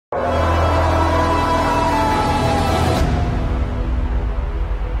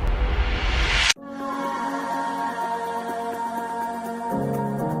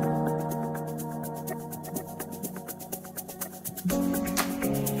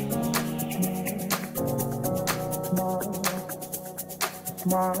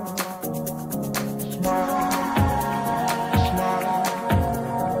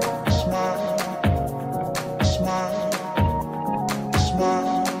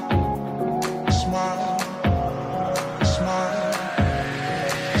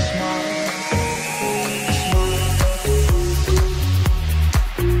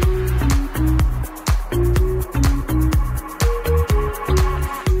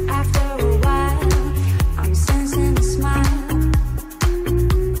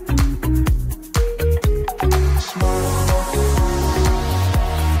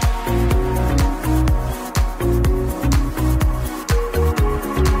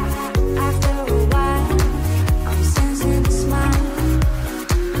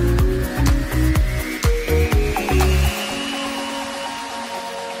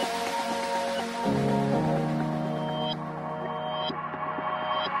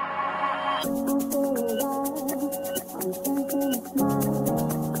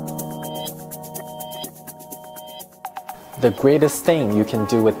The greatest thing you can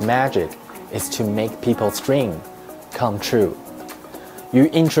do with magic is to make people's dream come true. You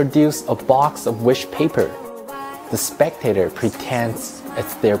introduce a box of wish paper. The spectator pretends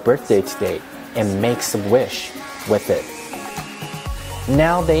it's their birthday today and makes a wish with it.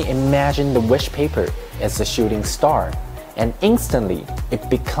 Now they imagine the wish paper as a shooting star, and instantly it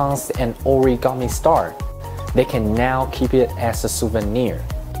becomes an origami star. They can now keep it as a souvenir.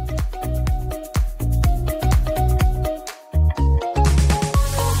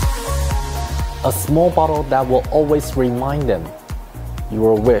 A small bottle that will always remind them,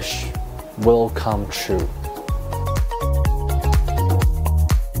 your wish will come true.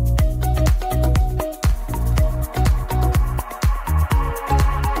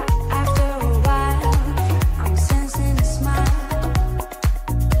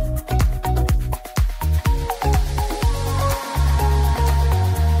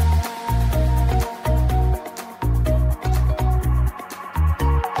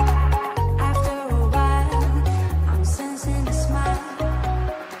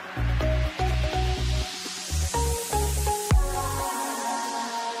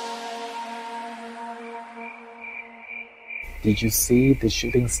 Did you see the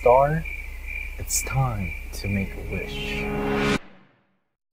shooting star? It's time to make a wish.